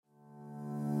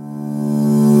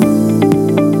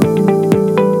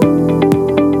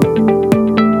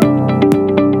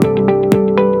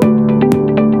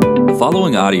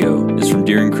following audio is from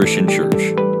Deering Christian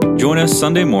Church. Join us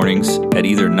Sunday mornings at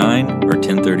either 9 or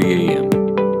 10:30 a.m.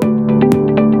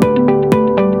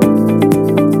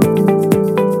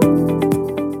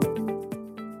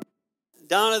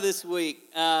 Donna this week,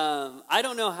 I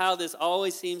don't know how this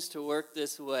always seems to work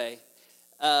this way,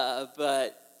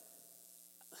 but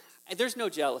there's no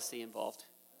jealousy involved.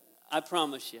 I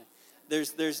promise you.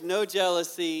 There's no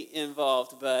jealousy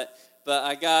involved, but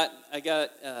I got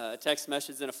a text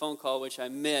message and a phone call, which I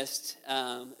missed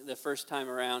the first time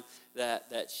around,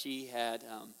 that she had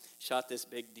shot this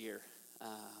big deer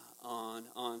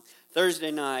on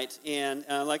Thursday night. And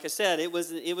like I said, it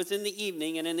was in the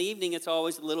evening, and in the evening it's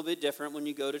always a little bit different when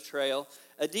you go to trail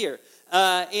a deer.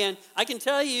 And I can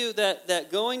tell you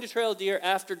that going to trail deer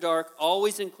after dark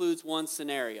always includes one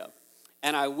scenario.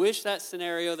 And I wish that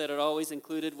scenario that it always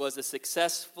included was a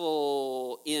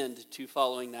successful end to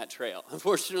following that trail.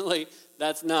 Unfortunately,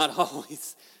 that's not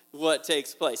always what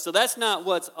takes place. So that's not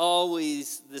what's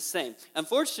always the same.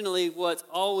 Unfortunately, what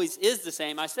always is the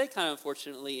same, I say kind of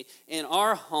unfortunately, in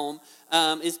our home,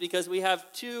 is because we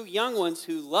have two young ones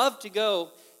who love to go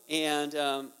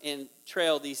and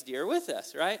trail these deer with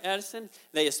us, right, Addison?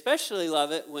 They especially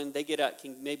love it when they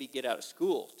can maybe get out of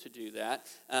school to do that.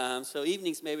 So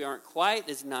evenings maybe aren't quite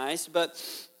as nice, but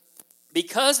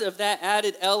because of that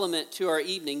added element to our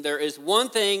evening, there is one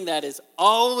thing that is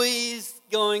always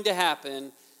going to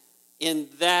happen in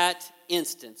that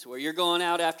instance where you're going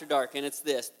out after dark, and it's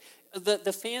this.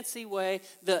 The fancy way,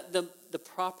 the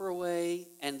proper way,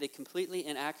 and the completely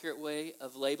inaccurate way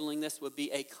of labeling this would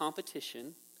be a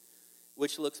competition,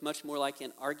 which looks much more like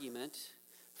an argument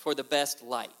for the best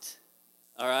light,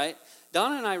 all right?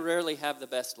 Donna and I rarely have the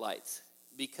best lights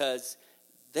because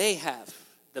they have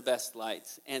the best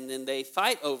lights, and then they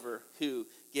fight over who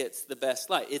gets the best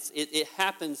light. It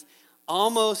happens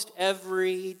almost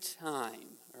every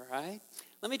time, all right?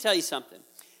 Let me tell you something.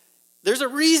 There's a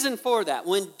reason for that.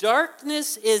 When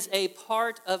darkness is a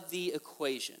part of the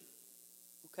equation,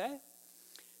 okay?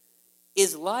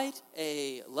 Is light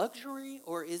a luxury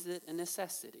or is it a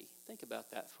necessity? Think about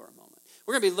that for a moment.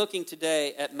 We're going to be looking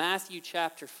today at Matthew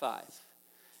chapter 5.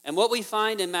 And what we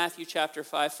find in Matthew chapter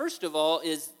 5, first of all,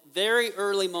 is very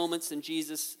early moments in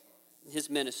Jesus' his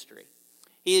ministry.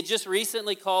 He had just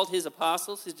recently called his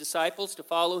apostles, his disciples, to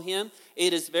follow him.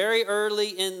 It is very early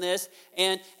in this.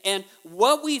 And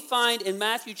what we find in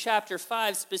Matthew chapter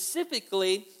 5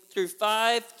 specifically through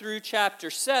 5 through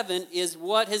chapter 7 is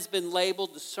what has been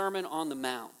labeled the Sermon on the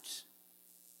Mount.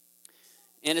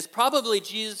 And it's probably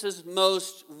Jesus'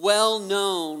 most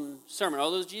well-known sermon.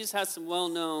 Although Jesus has some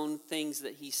well-known things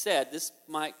that he said, this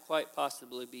might quite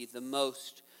possibly be the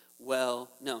most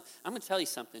well-known. I'm going to tell you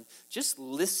something. Just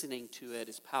listening to it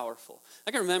is powerful.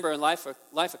 I can remember a Life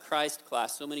of Christ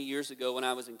class so many years ago when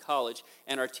I was in college,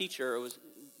 and our teacher was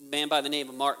a man by the name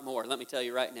of Mark Moore. Let me tell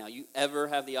you right now, you ever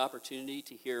have the opportunity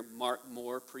to hear Mark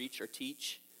Moore preach or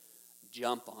teach,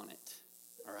 jump on it,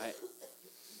 all right?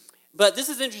 But this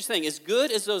is interesting. As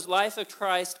good as those Life of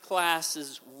Christ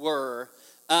classes were,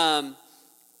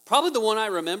 probably the one I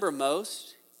remember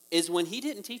most is when he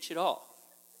didn't teach at all.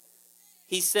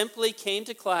 He simply came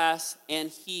to class and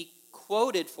he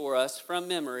quoted for us from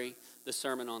memory the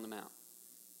Sermon on the Mount.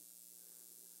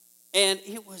 And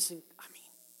it was,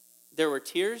 there were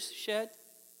tears shed.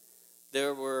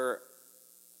 There were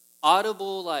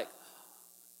audible,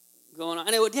 going on.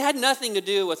 And it had nothing to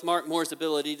do with Mark Moore's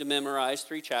ability to memorize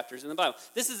 3 chapters in the Bible.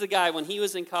 This is a guy, when he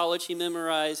was in college, he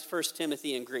memorized 1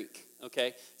 Timothy in Greek,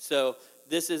 okay? So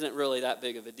this isn't really that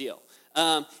big of a deal.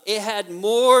 It had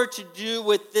more to do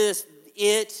with this.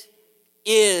 It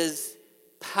is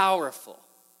powerful.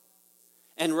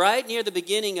 And right near the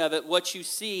beginning of it, what you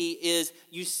see is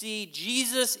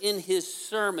Jesus in his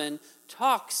sermon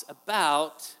talks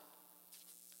about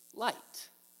light.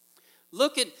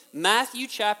 Look at Matthew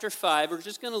chapter 5. We're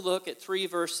just going to look at 3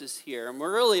 verses here, and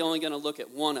we're really only going to look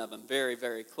at one of them very,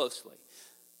 very closely.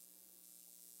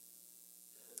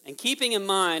 And keeping in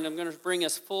mind, I'm going to bring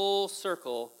us full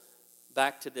circle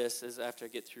back to this as after I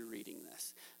get through reading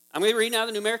this. I'm going to read now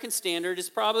the New American Standard. It's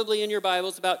probably in your Bible.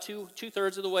 It's about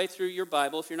two-thirds of the way through your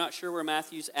Bible. If you're not sure where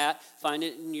Matthew's at, find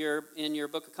it in your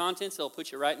book of contents. It'll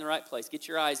put you right in the right place. Get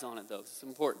your eyes on it, though. It's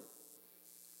important.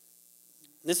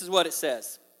 This is what it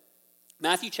says.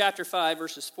 Matthew chapter 5,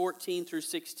 verses 14 through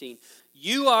 16.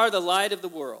 You are the light of the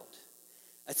world.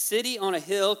 A city on a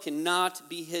hill cannot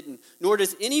be hidden, nor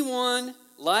does anyone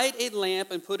light a lamp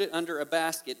and put it under a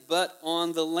basket, but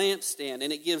on the lampstand,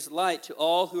 and it gives light to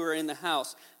all who are in the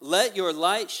house. Let your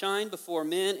light shine before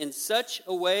men in such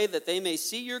a way that they may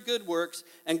see your good works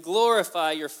and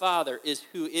glorify your Father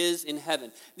who is in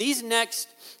heaven. These next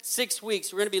 6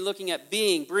 weeks, we're going to be looking at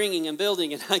being, bringing, and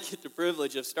building, and I get the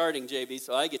privilege of starting, JB,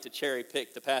 so I get to cherry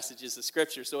pick the passages of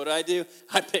Scripture. So what do?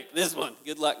 I pick this one.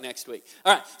 Good luck next week.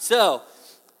 All right, so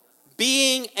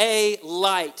being a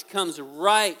light comes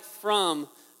right from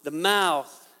the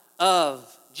mouth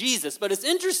of Jesus. But it's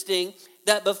interesting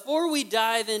that before we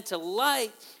dive into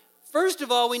light, first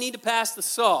of all, we need to pass the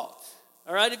salt.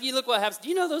 All right, if you look what happens. Do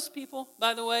you know those people,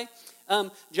 by the way?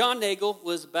 John Nagel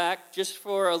was back just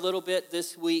for a little bit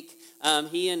this week.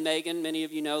 He and Megan, many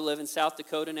of you know, live in South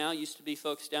Dakota now. Used to be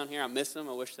folks down here. I miss them.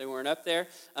 I wish they weren't up there.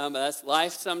 But that's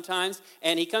life sometimes.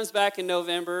 And he comes back in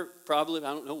November. Probably,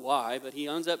 I don't know why, but he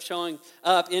ends up showing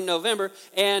up in November.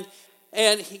 And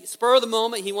spur of the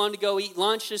moment, he wanted to go eat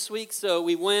lunch this week, so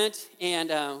we went,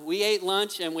 and we ate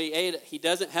lunch, and he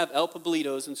doesn't have El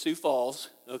Poblitos in Sioux Falls,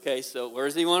 okay, so where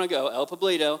does he want to go? El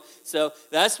Poblito. So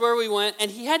that's where we went, and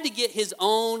he had to get his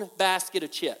own basket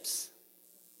of chips.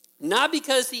 Not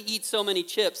because he eats so many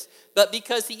chips, but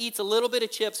because he eats a little bit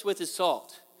of chips with his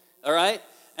salt, all right?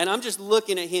 And I'm just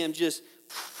looking at him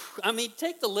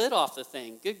take the lid off the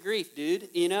thing. Good grief, dude,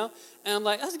 you know? And I'm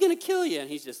like, I was going to kill you, and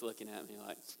he's just looking at me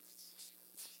like...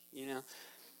 You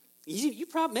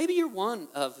know, maybe you're one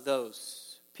of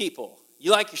those people.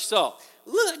 You like your salt.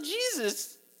 Look,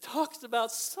 Jesus talks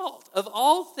about salt. Of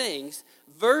all things,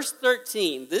 verse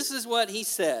 13, this is what he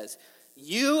says.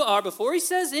 Before he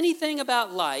says anything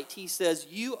about light, he says,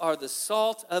 you are the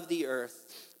salt of the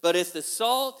earth. But if the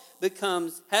salt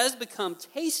has become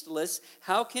tasteless,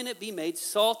 how can it be made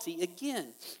salty again?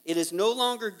 It is no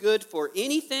longer good for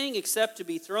anything except to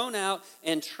be thrown out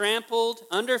and trampled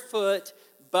underfoot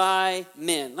by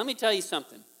men. Let me tell you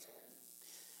something.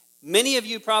 Many of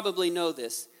you probably know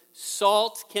this.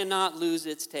 Salt cannot lose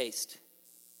its taste.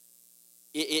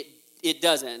 It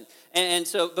doesn't. And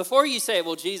so before you say,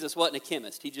 well, Jesus wasn't a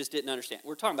chemist, he just didn't understand.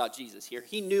 We're talking about Jesus here.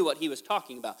 He knew what he was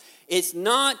talking about. It's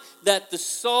not that the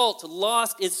salt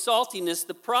lost its saltiness.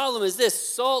 The problem is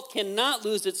this: salt cannot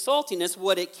lose its saltiness.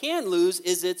 What it can lose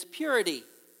is its purity.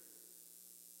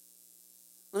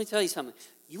 Let me tell you something.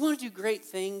 You want to do great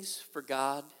things for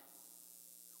God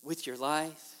with your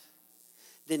life?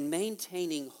 Then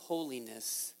maintaining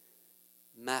holiness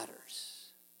matters.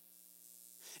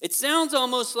 It sounds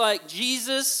almost like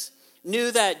Jesus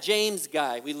knew that James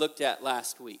guy we looked at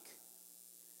last week.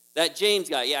 That James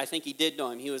guy, yeah, I think he did know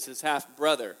him. He was his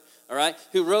half-brother, all right,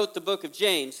 who wrote the book of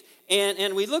James.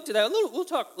 And we looked at that. We'll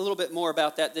talk a little bit more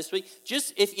about that this week.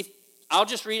 Just if I'll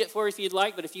just read it for you if you'd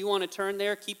like, but if you want to turn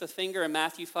there, keep a finger in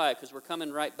Matthew 5, because we're coming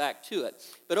right back to it.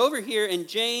 But over here in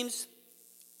James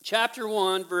chapter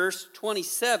 1, verse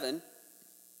 27,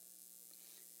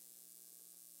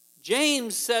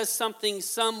 James says something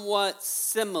somewhat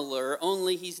similar,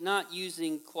 only he's not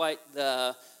using quite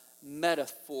the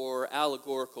metaphor,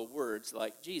 allegorical words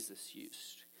like Jesus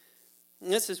used.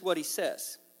 And this is what he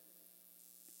says.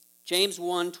 James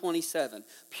 1:27.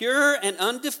 Pure and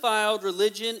undefiled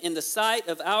religion in the sight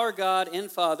of our God and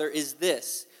Father is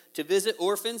this: to visit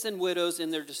orphans and widows in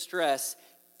their distress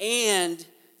and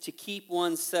to keep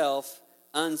oneself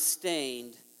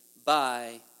unstained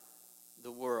by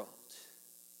the world.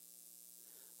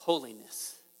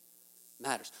 Holiness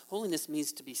matters. Holiness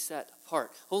means to be set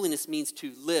apart. Holiness means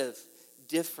to live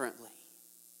differently.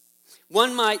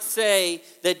 One might say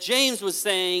that James was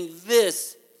saying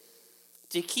this: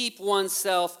 to keep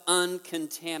oneself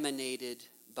uncontaminated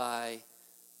by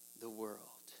the world.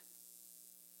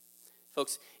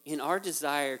 Folks, in our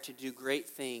desire to do great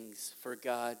things for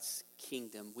God's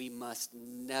kingdom, we must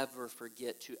never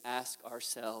forget to ask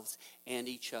ourselves and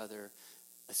each other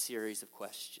a series of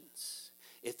questions.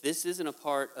 If this isn't a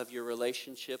part of your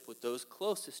relationship with those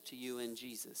closest to you in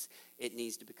Jesus, it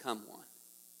needs to become one.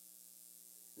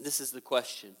 And this is the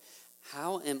question: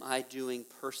 how am I doing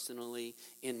personally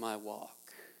in my walk?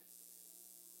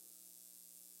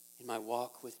 In my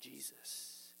walk with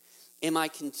Jesus? Am I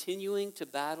continuing to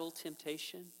battle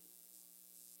temptation?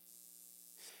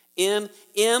 Am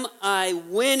I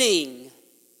winning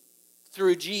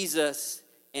through Jesus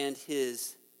and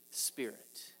his Spirit?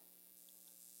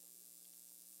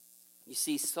 You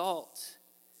see, salt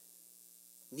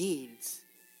needs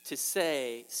to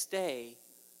stay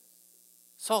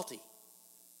salty.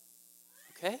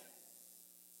 Okay?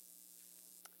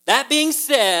 That being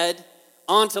said,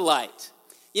 on to light.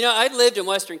 You know, I'd lived in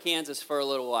western Kansas for a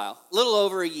little while, a little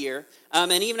over a year.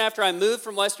 And even after I moved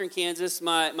from western Kansas,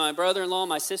 my brother-in-law,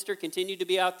 my sister continued to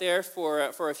be out there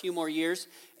for a few more years.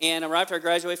 And right after I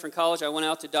graduated from college, I went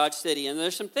out to Dodge City. And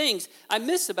there's some things I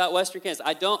miss about western Kansas.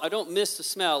 I don't miss the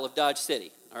smell of Dodge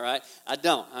City, all right? I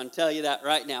don't. I'll tell you that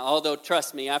right now. Although,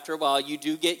 trust me, after a while, you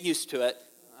do get used to it.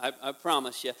 I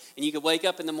promise you. And you could wake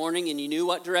up in the morning and you knew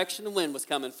what direction the wind was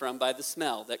coming from by the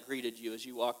smell that greeted you as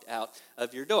you walked out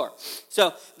of your door.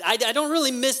 So I don't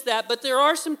really miss that, but there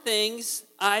are some things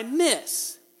I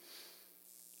miss.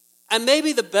 And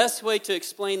maybe the best way to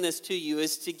explain this to you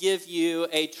is to give you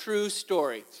a true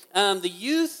story. The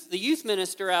youth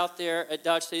minister out there at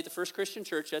Dodge City, the First Christian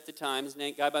Church at the time, is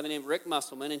a guy by the name of Rick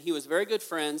Musselman, and he was very good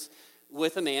friends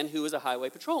with a man who was a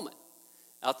highway patrolman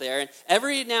out there. And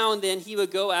every now and then he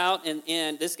would go out,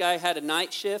 and this guy had a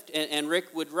night shift, and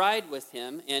Rick would ride with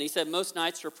him. And he said most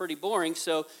nights were pretty boring,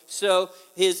 so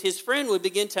his friend would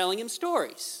begin telling him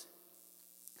stories.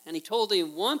 And he told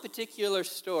him one particular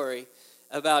story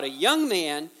about a young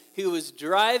man who was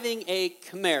driving a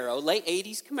Camaro, late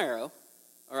 80s Camaro,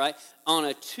 all right, on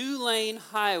a 2-lane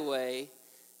highway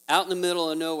out in the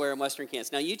middle of nowhere in western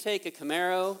Kansas. Now you take a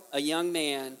Camaro, a young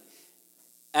man,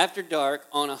 after dark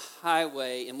on a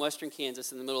highway in western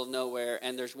Kansas in the middle of nowhere,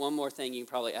 and there's one more thing you can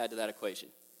probably add to that equation.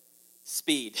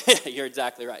 Speed. You're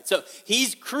exactly right. So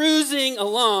he's cruising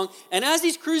along, and as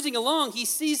he's cruising along, he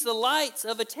sees the lights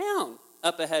of a town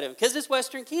up ahead of him, because it's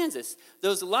western Kansas.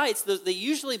 Those lights, they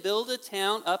usually build a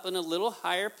town up in a little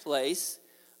higher place.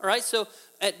 All right, so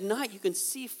at night you can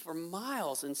see for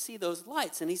miles and see those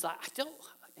lights, and he's like,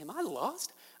 am I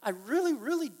lost? I really,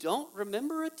 really don't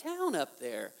remember a town up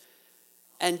there.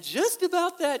 And just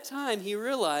about that time, he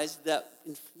realized that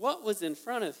what was in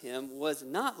front of him was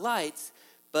not lights,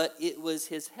 but it was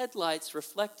his headlights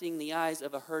reflecting the eyes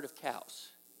of a herd of cows.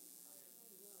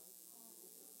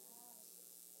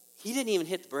 He didn't even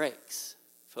hit the brakes,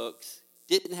 folks.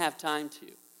 Didn't have time to.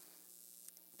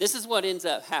 This is what ends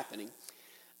up happening.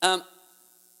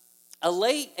 A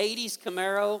late 80s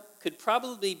Camaro could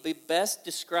probably be best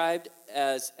described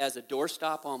as a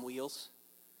doorstop on wheels.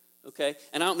 Okay,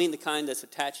 and I don't mean the kind that's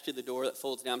attached to the door that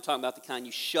folds down. I'm talking about the kind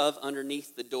you shove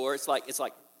underneath the door. It's like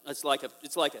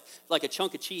a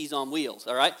chunk of cheese on wheels.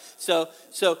 All right. So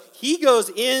he goes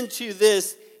into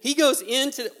this.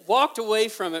 Walked away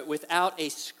from it without a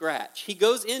scratch. He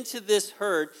goes into this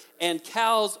herd, and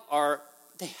cows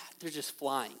they're just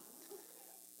flying.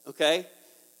 Okay,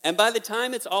 and by the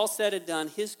time it's all said and done,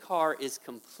 his car is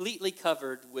completely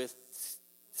covered with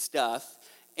stuff.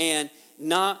 And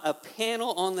not a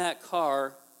panel on that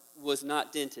car was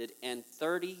not dented, and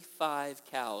 35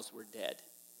 cows were dead.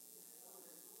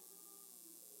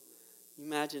 You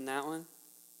imagine that one?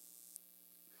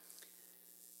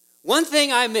 One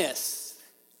thing I miss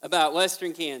about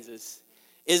western Kansas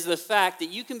is the fact that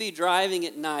you can be driving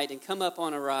at night and come up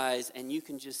on a rise, and you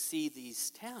can just see these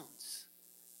towns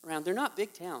around. They're not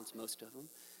big towns, most of them,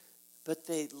 but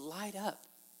they light up.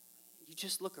 You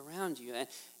just look around you, and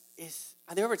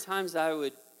there were times I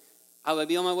would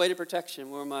be on my way to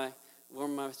protection where my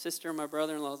sister and my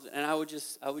brother-in-law, and I would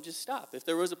just stop if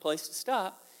there was a place to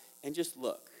stop and just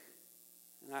look.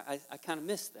 And I kind of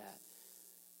miss that.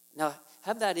 Now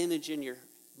have that image in your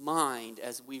mind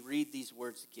as we read these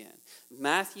words again.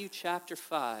 Matthew chapter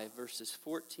 5 verses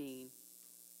 14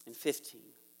 and 15.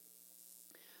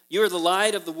 You are the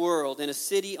light of the world, and a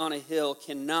city on a hill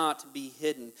cannot be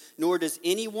hidden. Nor does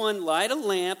anyone light a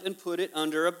lamp and put it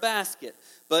under a basket,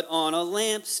 but on a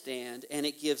lampstand, and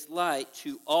it gives light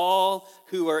to all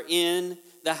who are in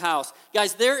the house.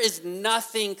 Guys, there is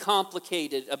nothing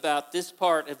complicated about this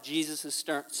part of Jesus'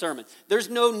 sermon. There's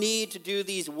no need to do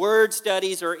these word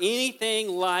studies or anything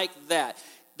like that.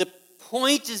 The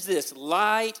point is this: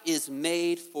 light is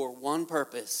made for one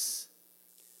purpose: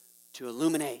 to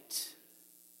illuminate.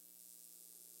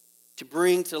 To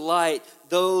bring to light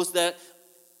those that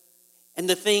and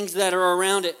the things that are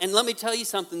around it. And let me tell you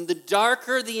something, the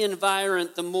darker the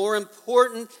environment, the more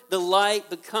important the light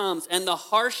becomes, and the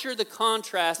harsher the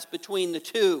contrast between the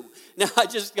two. Now, I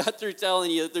just got through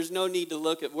telling you that there's no need to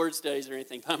look at word studies or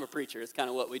anything. I'm a preacher. It's kind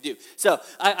of what we do. So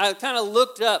I kind of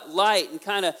looked up light, and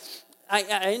I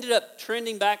ended up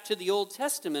trending back to the Old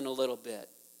Testament a little bit.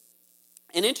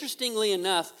 And interestingly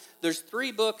enough, there's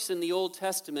 3 books in the Old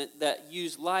Testament that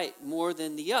use light more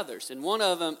than the others. And one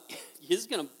of them, this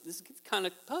is kind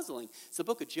of puzzling. It's the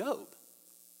book of Job.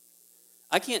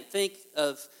 I can't think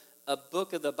of a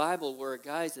book of the Bible where a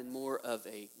guy's in more of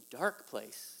a dark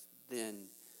place than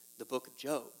the book of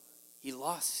Job. He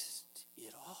lost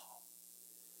it all.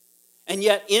 And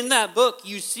yet in that book,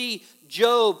 you see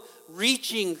Job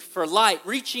reaching for light,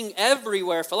 reaching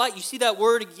everywhere for light. You see that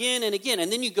word again and again.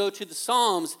 And then you go to the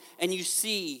Psalms and you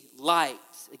see light.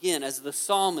 Again, as the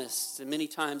psalmists, and many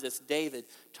times it's David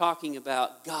talking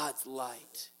about God's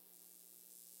light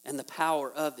and the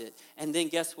power of it. And then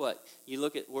guess what? You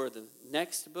look at where the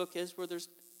next book is, where there's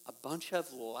a bunch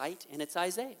of light, and it's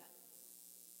Isaiah,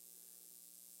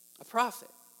 a prophet.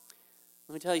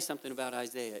 Let me tell you something about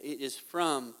Isaiah. It is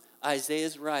from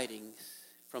Isaiah's writings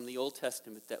from the Old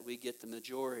Testament that we get the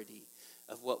majority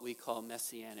of what we call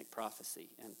messianic prophecy.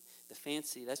 And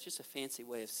that's just a fancy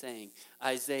way of saying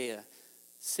Isaiah,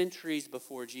 centuries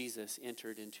before Jesus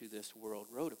entered into this world,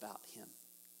 wrote about him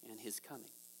and his coming.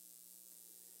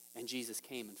 And Jesus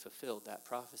came and fulfilled that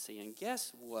prophecy. And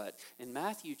guess what? In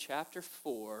Matthew chapter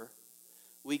 4,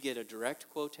 we get a direct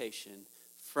quotation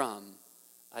from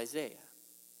Isaiah.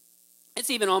 It's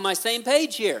even on my same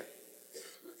page here.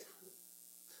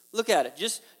 Look at it,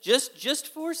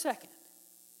 just for a second.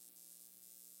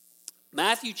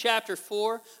 Matthew chapter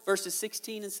 4, verses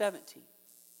 16 and 17.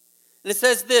 And it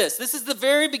says this is the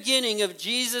very beginning of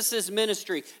Jesus'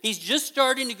 ministry. He's just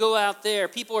starting to go out there.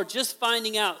 People are just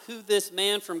finding out who this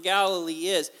man from Galilee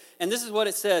is. And this is what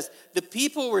it says. The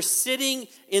people were sitting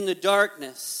in the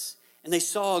darkness, and they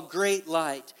saw a great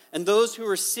light. And those who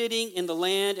were sitting in the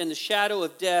land and the shadow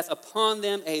of death, upon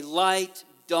them a light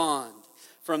dawned.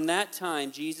 From that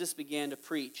time, Jesus began to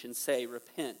preach and say,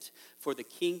 repent, for the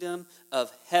kingdom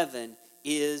of heaven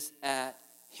is at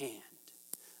hand.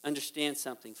 Understand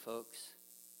something, folks.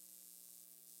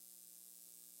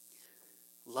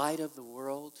 Light of the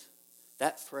world,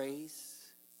 that phrase,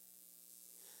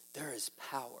 there is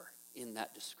power in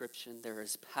that description. There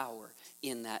is power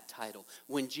in that title.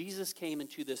 When Jesus came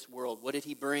into this world, what did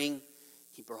he bring?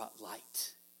 He brought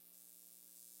light.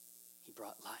 He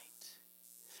brought light.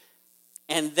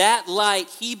 And that light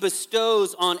he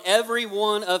bestows on every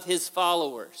one of his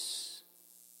followers.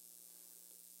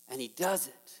 And he does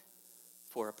it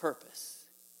for a purpose.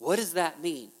 What does that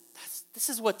mean? This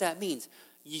is what that means.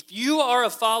 If you are a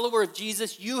follower of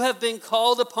Jesus, you have been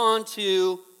called upon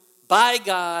to, by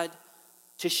God,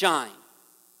 to shine.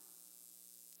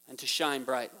 And to shine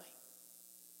brightly.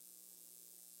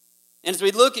 And as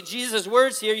we look at Jesus'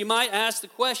 words here, you might ask the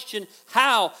question,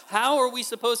 how? How are we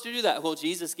supposed to do that? Well,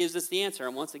 Jesus gives us the answer.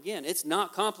 And once again, it's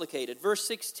not complicated. Verse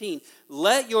 16,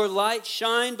 let your light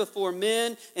shine before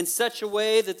men in such a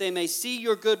way that they may see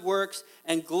your good works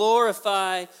and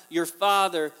glorify your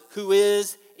Father who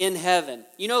is in heaven.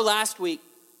 You know, last week,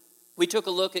 we took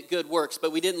a look at good works,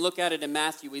 but we didn't look at it in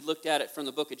Matthew. We looked at it from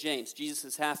the book of James,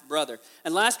 Jesus' half-brother.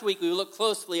 And last week, we looked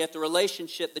closely at the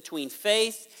relationship between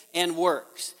faith and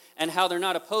works, and how they're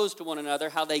not opposed to one another,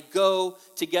 how they go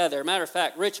together. Matter of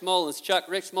fact, Rich Mullins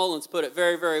put it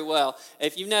very, very well.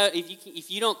 If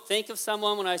you don't think of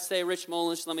someone when I say Rich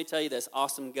Mullins, let me tell you this,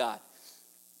 awesome guy.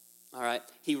 All right,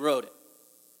 he wrote it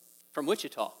from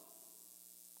Wichita.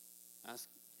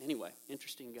 Anyway,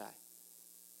 interesting guy.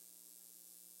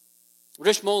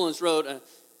 Rich Mullins wrote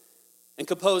and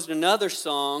composed another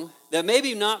song that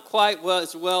maybe not quite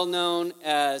was well known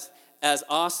as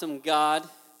Awesome God.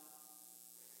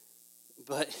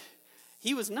 But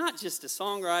he was not just a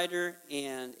songwriter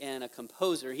and a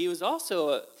composer. He was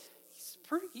also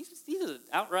he's an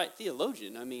outright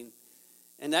theologian. I mean,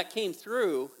 and that came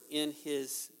through in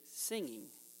his singing.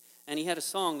 And he had a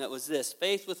song that was this,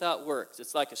 faith without works.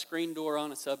 It's like a screen door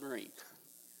on a submarine.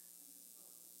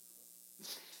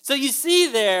 So you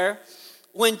see there,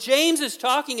 when James is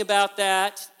talking about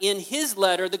that in his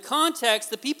letter, the context,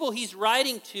 the people he's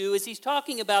writing to, is he's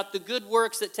talking about the good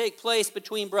works that take place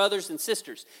between brothers and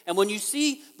sisters. And when you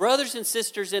see brothers and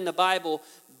sisters in the Bible,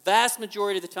 vast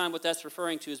majority of the time what that's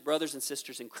referring to is brothers and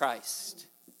sisters in Christ.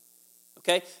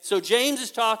 Okay? So James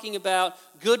is talking about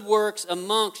good works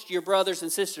amongst your brothers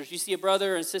and sisters. You see a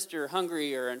brother and sister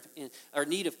hungry or in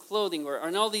need of clothing or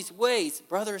in all these ways,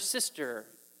 brother or sister,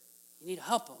 you need to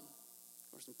help them.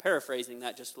 I'm paraphrasing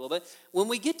that just a little bit. When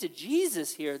we get to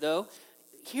Jesus here, though,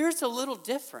 here's a little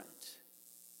different.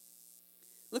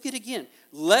 Look at it again.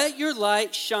 Let your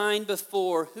light shine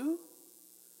before who?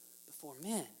 Before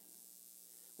men.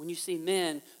 When you see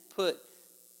men, put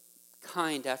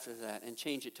kind after that and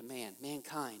change it to man.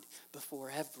 Mankind before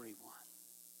everyone.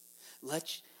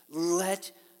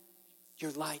 Let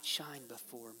your light shine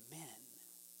before men,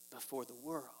 before the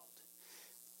world.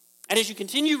 And as you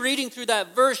continue reading through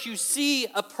that verse, you see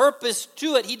a purpose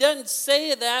to it. He doesn't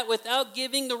say that without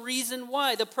giving the reason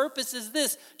why. The purpose is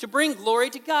this, to bring glory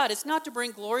to God. It's not to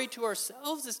bring glory to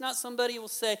ourselves. It's not somebody will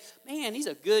say, man, he's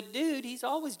a good dude. He's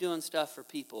always doing stuff for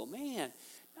people. Man,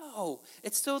 no.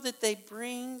 It's so that they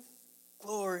bring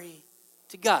glory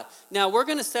to God. Now, we're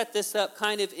going to set this up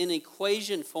kind of in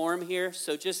equation form here,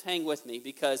 so just hang with me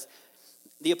because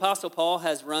the Apostle Paul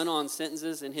has run-on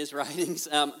sentences in his writings.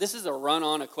 This is a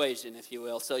run-on equation, if you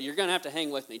will, so you're going to have to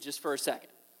hang with me just for a second.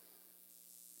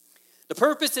 The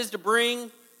purpose is to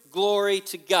bring glory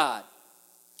to God.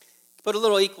 Put a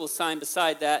little equal sign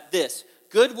beside that. This,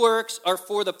 good works are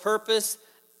for the purpose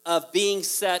of being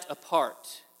set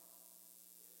apart.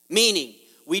 Meaning,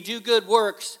 we do good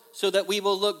works so that we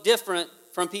will look different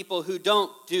from people who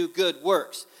don't do good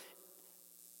works.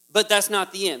 But that's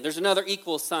not the end. There's another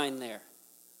equal sign there.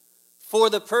 For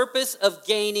the purpose of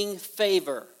gaining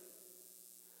favor.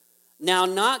 Now,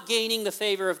 not gaining the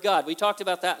favor of God. We talked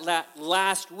about that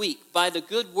last week. By the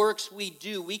good works we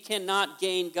do, we cannot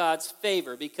gain God's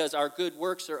favor because our good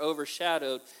works are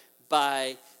overshadowed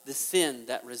by the sin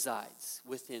that resides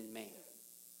within man.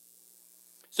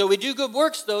 So we do good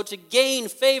works, though, to gain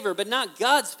favor, but not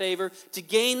God's favor, to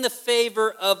gain the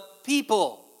favor of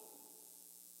people.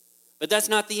 But that's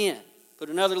not the end. Put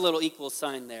another little equal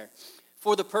sign there.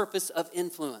 For the purpose of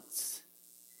influence.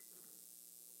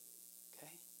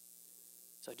 Okay?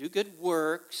 So I do good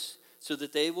works so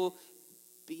that they will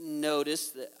be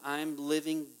noticed that I'm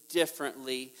living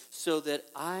differently so that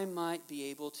I might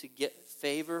be able to get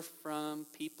favor from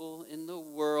people in the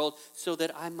world so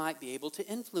that I might be able to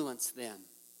influence them.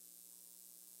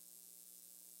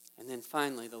 And then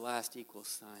finally, the last equal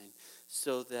sign,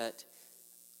 so that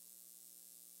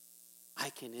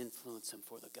I can influence them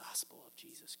for the gospel of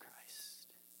Jesus Christ.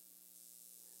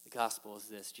 The gospel is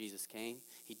this: Jesus came,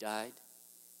 he died,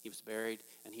 he was buried,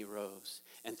 and he rose.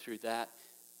 And through that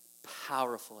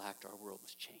powerful act, our world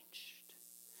was changed.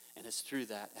 And it's through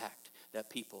that act that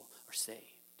people are saved.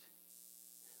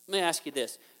 Let me ask you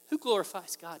this: who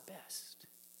glorifies God best?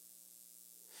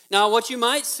 Now, what you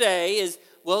might say is,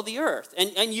 well, the earth.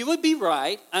 And you would be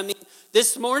right. I mean,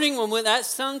 this morning, when that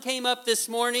sun came up this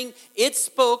morning, it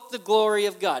spoke the glory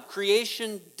of God.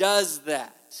 Creation does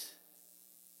that.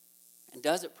 And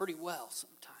does it pretty well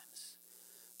sometimes.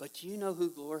 But do you know who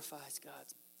glorifies God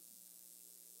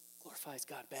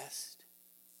best?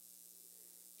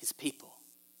 His people.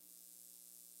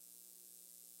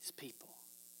 His people.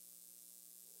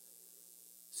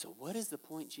 So what is the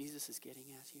point Jesus is getting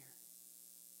at here?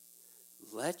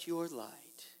 Let your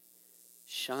light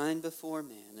shine before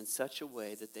men in such a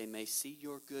way that they may see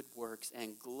your good works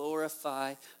and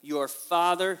glorify your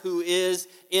Father who is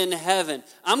in heaven.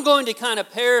 I'm going to kind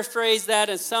of paraphrase that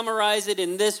and summarize it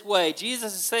in this way.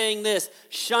 Jesus is saying this: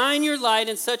 shine your light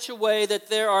in such a way that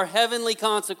there are heavenly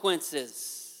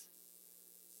consequences.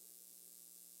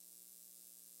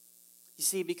 You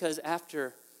see, because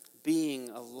after being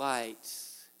a light,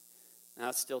 now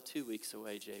it's still 2 weeks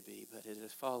away, JB, but it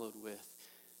is followed with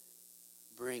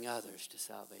bring others to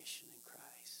salvation in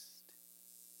Christ.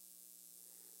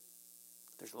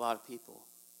 There's a lot of people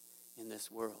in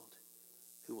this world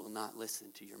who will not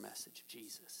listen to your message of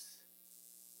Jesus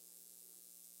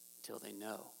until they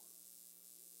know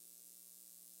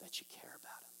that you care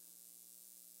about them.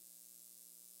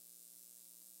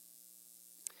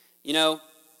 You know,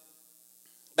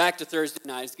 back to Thursday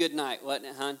night. It's a good night, wasn't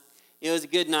it, hon? It was a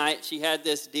good night. She had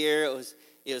this deer.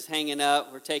 It was hanging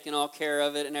up. We're taking all care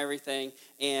of it and everything.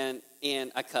 And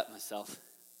I cut myself.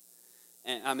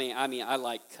 And I mean,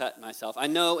 I cut myself. I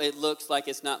know it looks like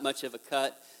it's not much of a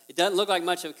cut. It doesn't look like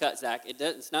much of a cut, Zach.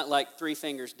 It's not like 3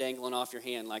 fingers dangling off your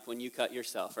hand like when you cut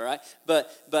yourself, all right?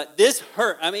 But this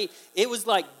hurt. I mean, it was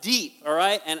like deep, all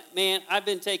right? And man, I've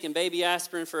been taking baby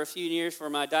aspirin for a few years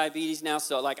for my diabetes now,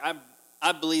 so like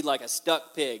I bleed like a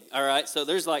stuck pig, all right? So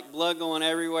there's like blood going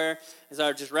everywhere. And so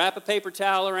I just wrap a paper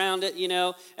towel around it,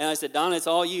 and I said, Donna, it's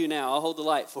all you now. I'll hold the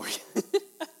light for you.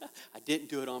 I didn't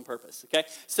do it on purpose, okay?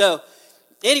 So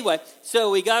anyway,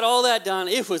 so we got all that done.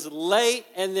 It was late,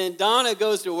 and then Donna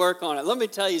goes to work on it. Let me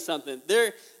tell you something.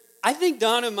 I think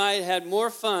Donna might have had more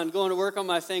fun going to work on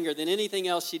my finger than anything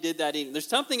else she did that evening. There's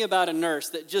something about a nurse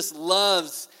that just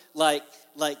loves like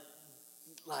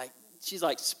she's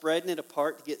like spreading it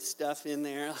apart to get stuff in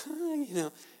there,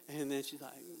 and then she's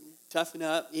like, toughen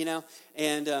up,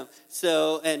 and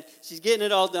and she's getting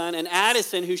it all done. And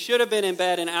Addison, who should have been in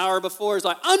bed an hour before, is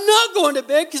like, I'm not going to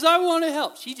bed because I want to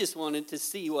help. She just wanted to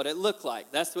see what it looked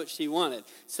like. That's what she wanted.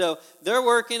 So they're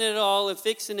working it all and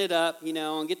fixing it up,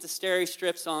 and get the steri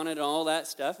strips on it and all that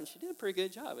stuff. And she did a pretty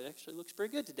good job. It actually looks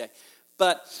pretty good today.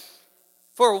 But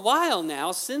for a while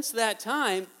now, since that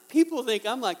time, people think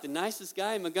I'm like the nicest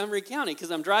guy in Montgomery County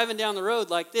because I'm driving down the road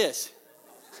like this.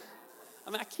 I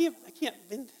mean, I can't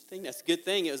think that's a good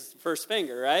thing. It was the first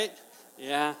finger, right?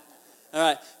 Yeah. All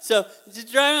right. So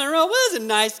just driving down the road. Well, that's a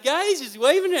nice guy. He's just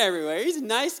waving everywhere. He's a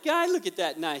nice guy. Look at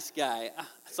that nice guy.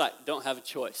 It's like, don't have a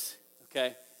choice,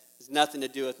 okay? It's nothing to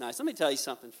do with nice. Let me tell you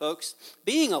something, folks.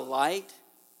 Being a light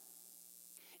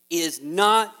is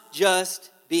not just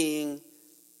being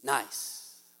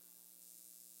nice.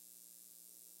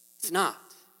 It's not.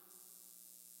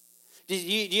 Did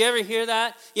you ever hear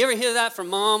that? You ever hear that from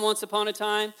mom once upon a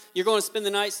time? You're going to spend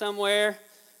the night somewhere.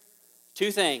 2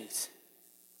 things.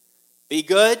 Be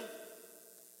good,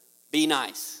 be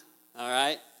nice. All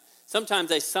right? Sometimes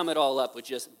they sum it all up with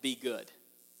just be good.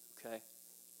 Okay?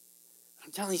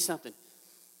 I'm telling you something.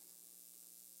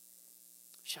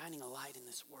 Shining a light in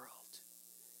this world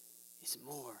is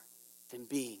more than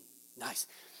being nice.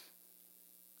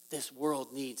 This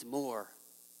world needs more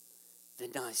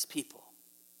than nice people.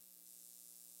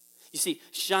 You see,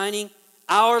 shining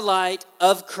our light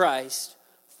of Christ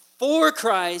for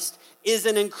Christ is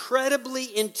an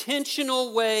incredibly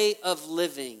intentional way of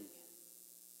living.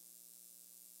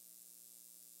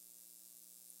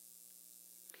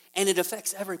 And it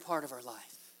affects every part of our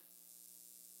life.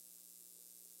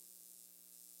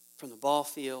 From the ball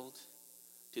field,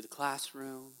 to the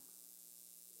classroom,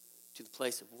 to the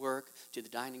place of work, to the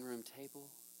dining room table.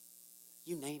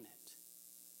 You name it.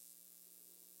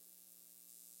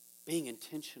 Being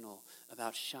intentional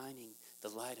about shining the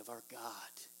light of our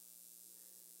God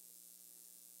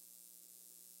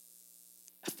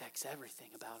affects everything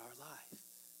about our life.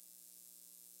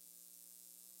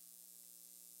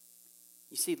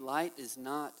 You see, light is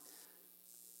not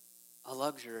a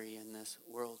luxury in this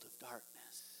world of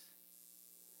darkness.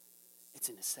 It's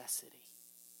a necessity.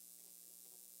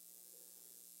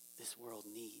 This world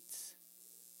needs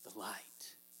the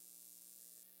light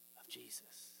of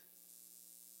Jesus.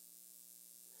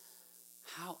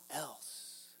 How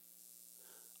else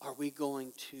are we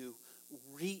going to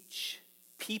reach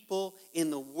people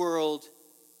in the world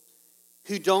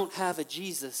who don't have a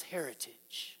Jesus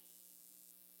heritage?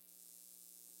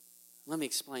 Let me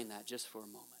explain that just for a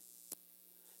moment.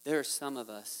 There are some of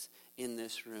us in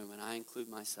this room, and I include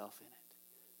myself in it,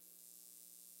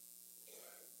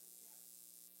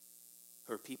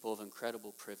 who are people of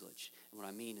incredible privilege. And what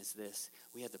I mean is this: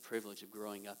 we had the privilege of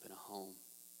growing up in a home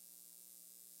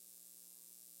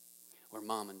where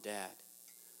mom and dad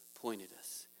pointed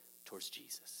us towards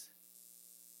Jesus.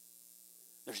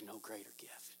 There's no greater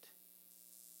gift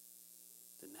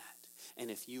than that.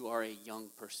 And if you are a young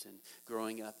person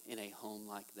growing up in a home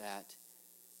like that,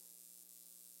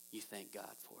 you thank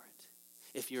God for it.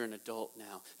 If you're an adult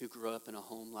now who grew up in a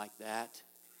home like that,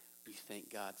 you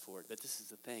thank God for it. But this is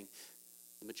the thing.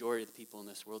 The majority of the people in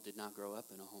this world did not grow up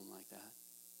in a home like that.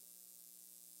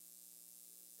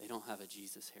 They don't have a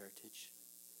Jesus heritage.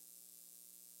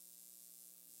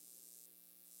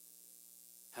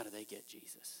 How do they get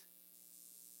Jesus?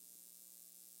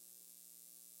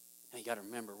 Now you got to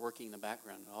remember, working in the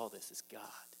background in all this is God.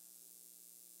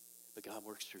 But God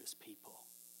works through his people.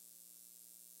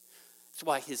 That's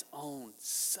why his own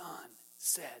son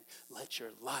said, let your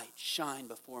light shine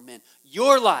before men.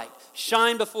 Your light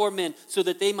shine before men so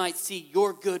that they might see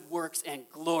your good works and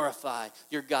glorify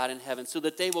your God in heaven, so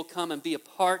that they will come and be a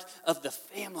part of the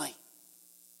family.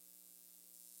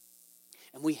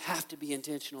 And we have to be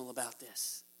intentional about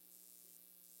this.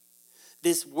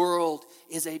 This world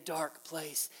is a dark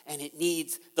place, and it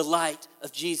needs the light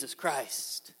of Jesus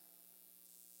Christ.